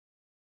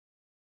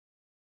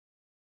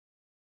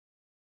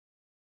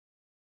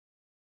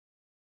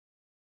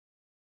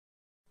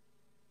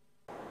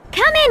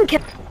Come in,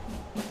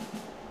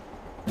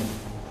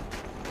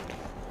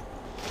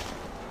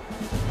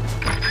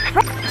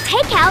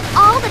 Take out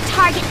all the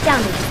target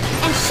dummies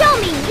and show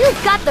me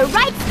you've got the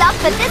right stuff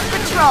for this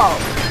patrol.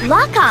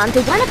 Lock on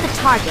to one of the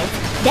targets,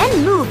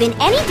 then move in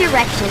any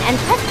direction and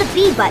press the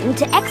B button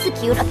to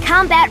execute a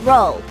combat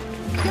role.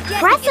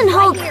 Press and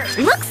hold.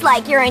 Looks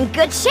like you're in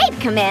good shape,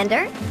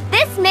 Commander.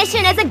 This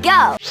mission is a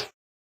go.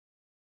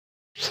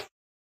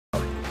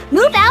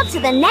 Move out to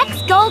the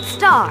next gold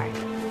star.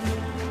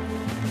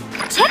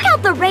 Check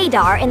out the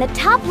radar in the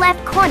top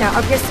left corner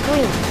of your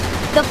screen.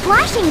 The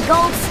flashing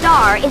gold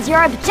star is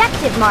your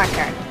objective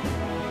marker.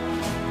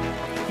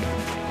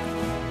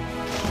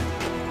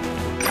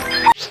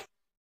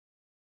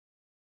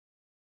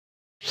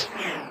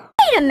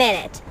 Wait a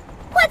minute!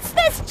 What's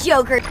this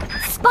joker?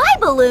 Spy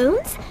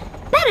balloons?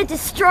 Better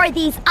destroy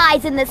these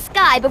eyes in the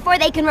sky before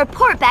they can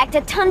report back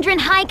to Tundran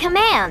High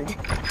Command.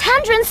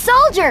 Tundran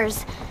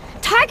soldiers!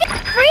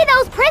 Free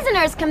those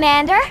prisoners,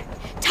 Commander!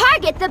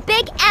 Target the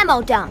big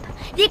ammo dump.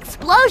 The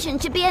explosion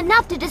should be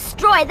enough to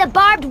destroy the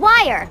barbed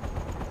wire.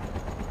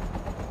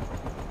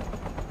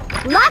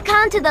 Lock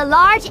onto the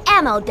large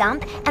ammo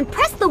dump and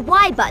press the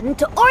Y button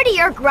to order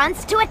your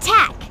grunts to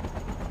attack.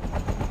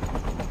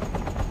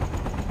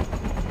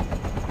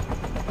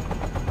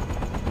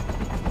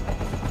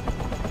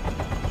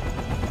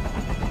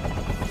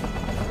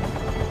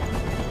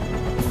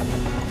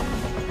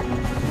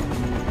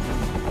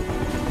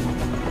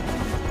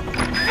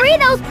 Free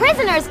those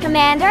prisoners,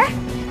 Commander!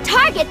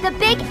 Target the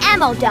big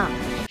ammo dump.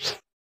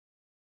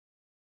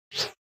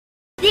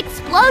 The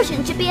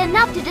explosion should be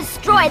enough to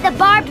destroy the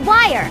barbed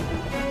wire.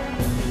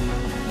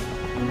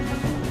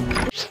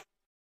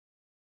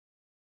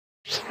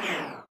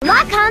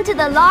 Lock onto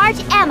the large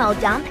ammo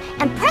dump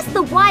and press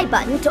the Y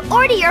button to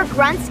order your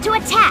grunts to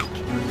attack.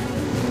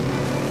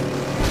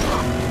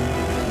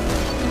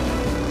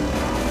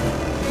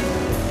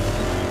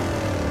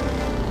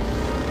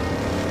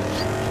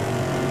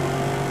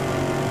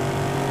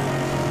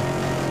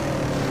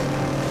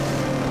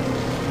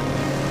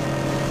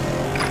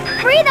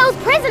 Free those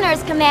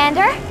prisoners,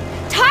 Commander!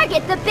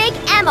 Target the big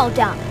ammo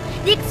dump.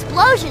 The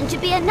explosion should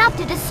be enough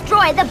to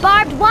destroy the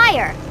barbed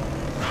wire.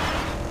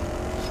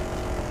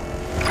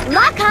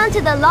 Lock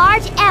onto the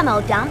large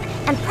ammo dump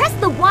and press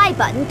the Y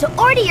button to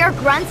order your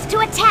grunts to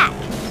attack.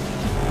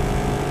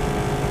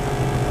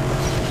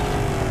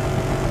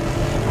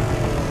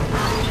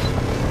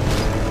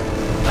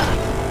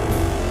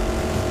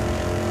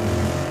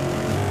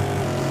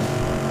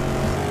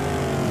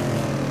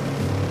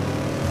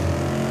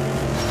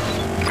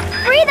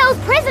 Free those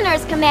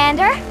prisoners,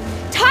 Commander!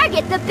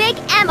 Target the big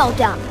ammo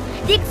dump.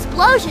 The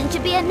explosion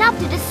should be enough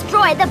to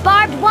destroy the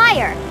barbed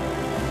wire.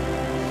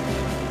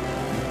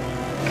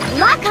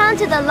 Lock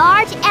onto the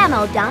large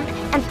ammo dump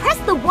and press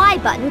the Y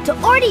button to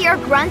order your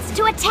grunts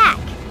to attack.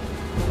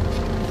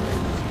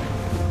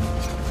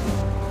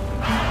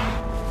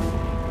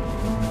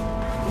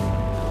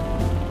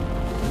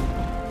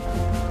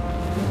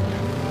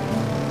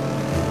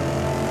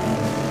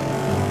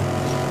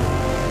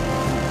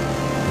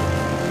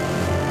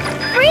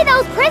 Free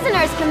those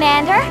prisoners,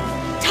 Commander!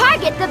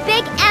 Target the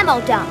big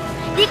ammo dump.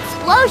 The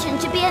explosion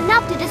should be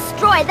enough to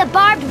destroy the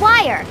barbed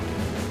wire.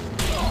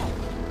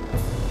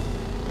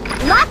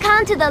 Lock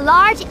onto the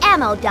large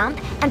ammo dump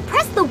and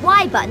press the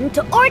Y button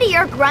to order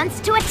your grunts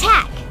to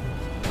attack.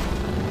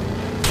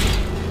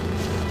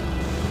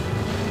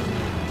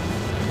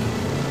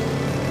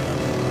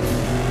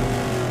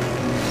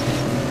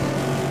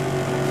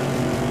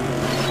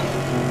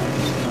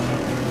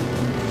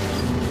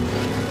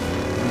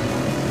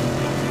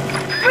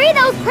 Free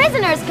those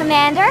prisoners,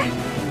 Commander!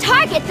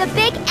 Target the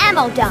big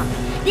ammo dump.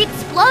 The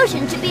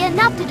explosion should be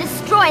enough to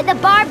destroy the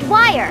barbed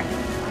wire.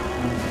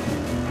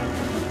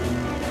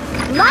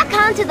 Lock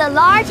onto the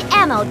large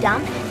ammo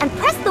dump and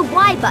press the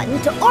Y button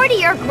to order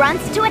your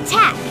grunts to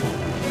attack.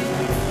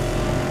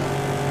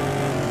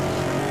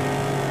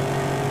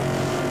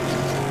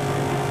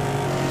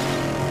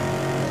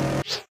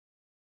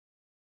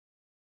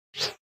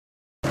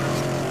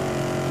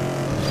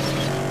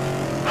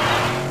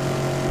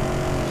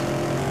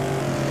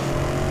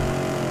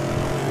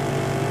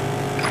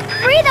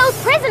 Free those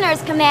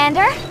prisoners,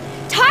 Commander!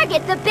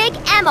 Target the big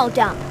ammo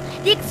dump.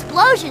 The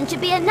explosion should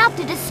be enough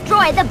to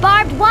destroy the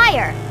barbed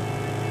wire.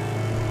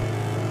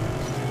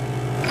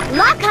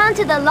 Lock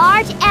onto the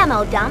large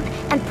ammo dump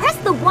and press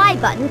the Y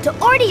button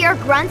to order your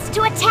grunts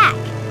to attack.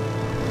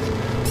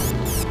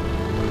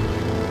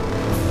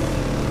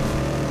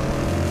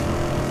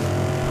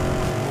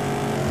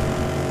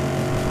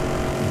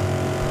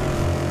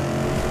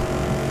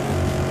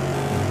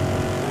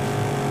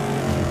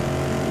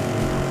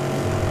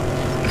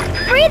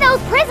 Free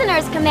those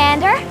prisoners,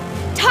 Commander!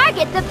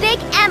 Target the big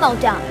ammo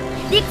dump.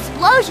 The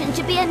explosion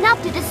should be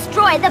enough to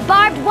destroy the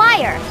barbed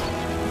wire.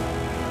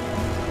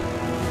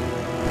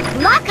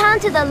 Lock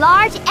onto the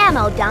large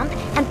ammo dump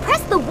and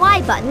press the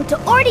Y button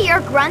to order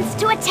your grunts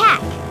to attack.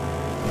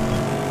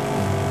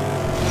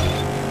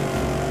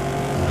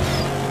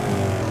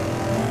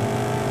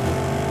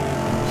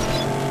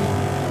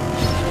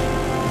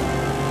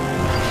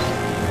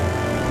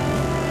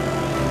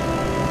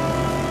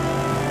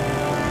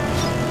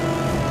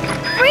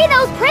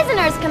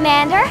 prisoners,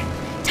 Commander!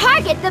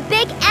 Target the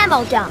big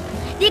ammo dump.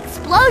 The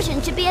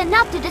explosion should be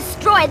enough to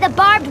destroy the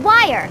barbed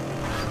wire.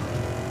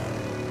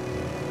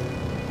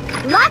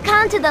 Lock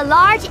onto the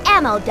large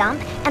ammo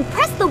dump and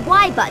press the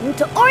Y button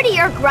to order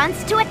your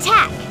grunts to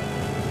attack.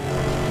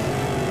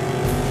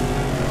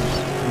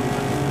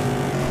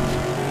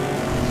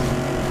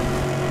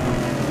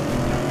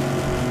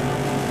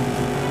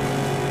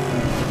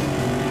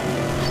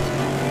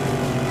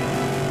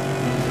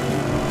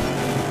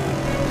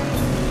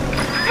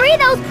 Free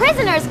those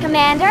prisoners,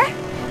 Commander!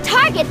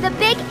 Target the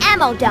big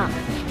ammo dump.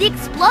 The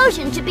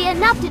explosion should be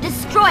enough to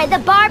destroy the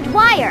barbed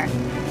wire.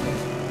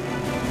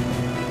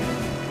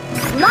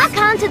 Lock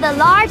onto the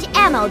large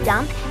ammo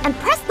dump and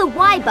press the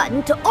Y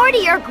button to order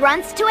your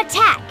grunts to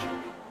attack.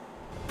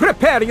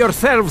 Prepare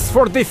yourselves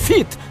for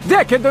defeat,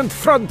 decadent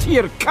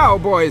frontier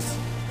cowboys!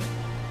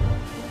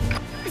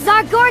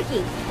 Czar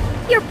Gorgi,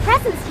 your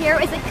presence here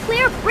is a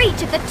clear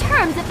breach of the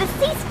terms of the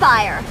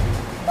ceasefire.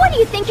 What do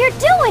you think you're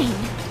doing?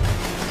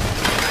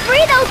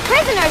 Free those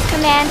prisoners,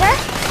 Commander!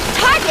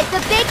 Target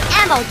the big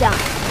ammo dump.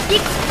 The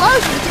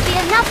explosion should be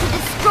enough to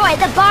destroy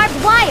the barbed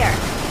wire.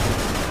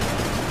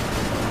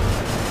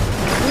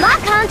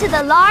 Lock onto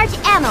the large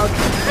ammo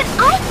dump. But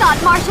I thought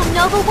Marshal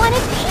Nova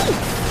wanted peace.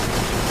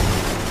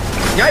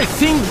 I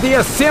think the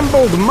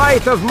assembled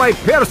might of my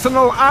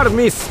personal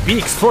army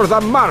speaks for the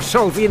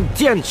Marshal's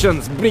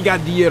intentions,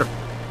 Brigadier.